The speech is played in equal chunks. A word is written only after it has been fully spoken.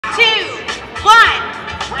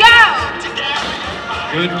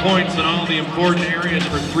Good points in all the important areas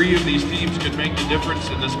for 3 of these teams could make the difference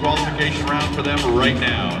in this qualification round for them right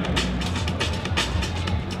now.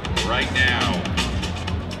 Right now.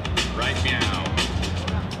 Right meow.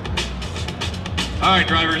 All right,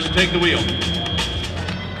 drivers, take the wheel.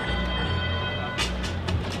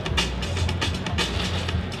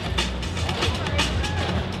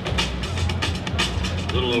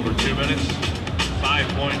 A little over 2 minutes.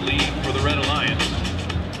 5-point lead for the Red Alliance.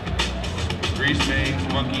 Grease Mane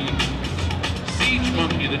Monkey, Siege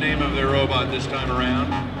Monkey, the name of their robot this time around,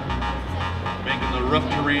 making the rough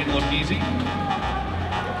terrain look easy.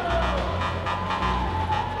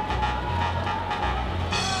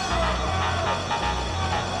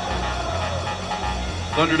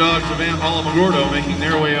 Thunderdogs of Alamogordo making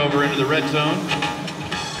their way over into the red zone.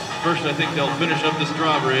 First, I think they'll finish up this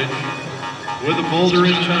drawbridge with a boulder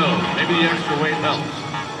in tow. Maybe the extra weight helps.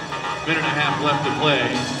 Minute and a half left to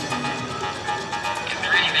play.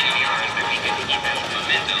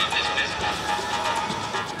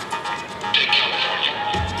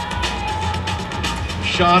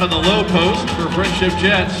 Shot on the low post for Friendship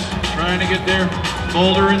Jets, trying to get their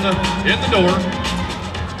boulder in the door.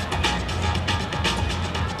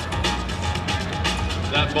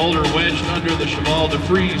 That boulder wedged under the Cheval de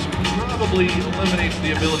Frise probably eliminates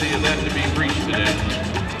the ability of that to be breached today.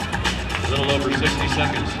 A little over 60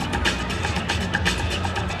 seconds.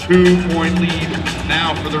 2-point lead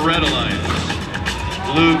now for the Red Alliance.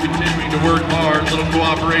 Blue continuing to work hard, little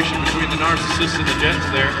cooperation between the Narcissists and the Jets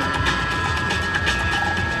there.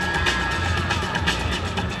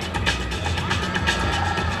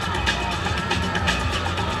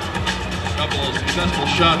 Successful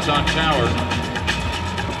shots on tower.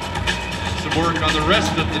 Some work on the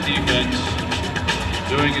rest of the defense,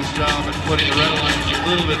 doing its job and putting the Red Alliance a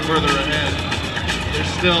little bit further ahead.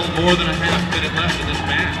 There's still more than a half minute left in this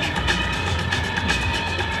match.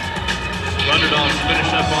 Thunderdogs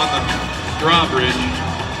finish up on the drawbridge,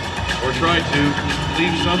 or try to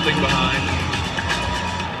leave something behind.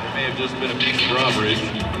 It may have just been a piece of drawbridge.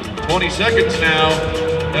 20 seconds now.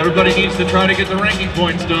 Everybody needs to try to get the ranking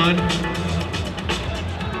points done.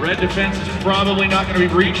 Red defense is probably not going to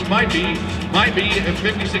be breached. Might be if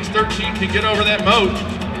 56-13 can get over that moat.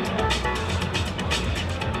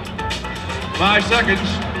 5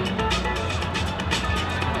 seconds.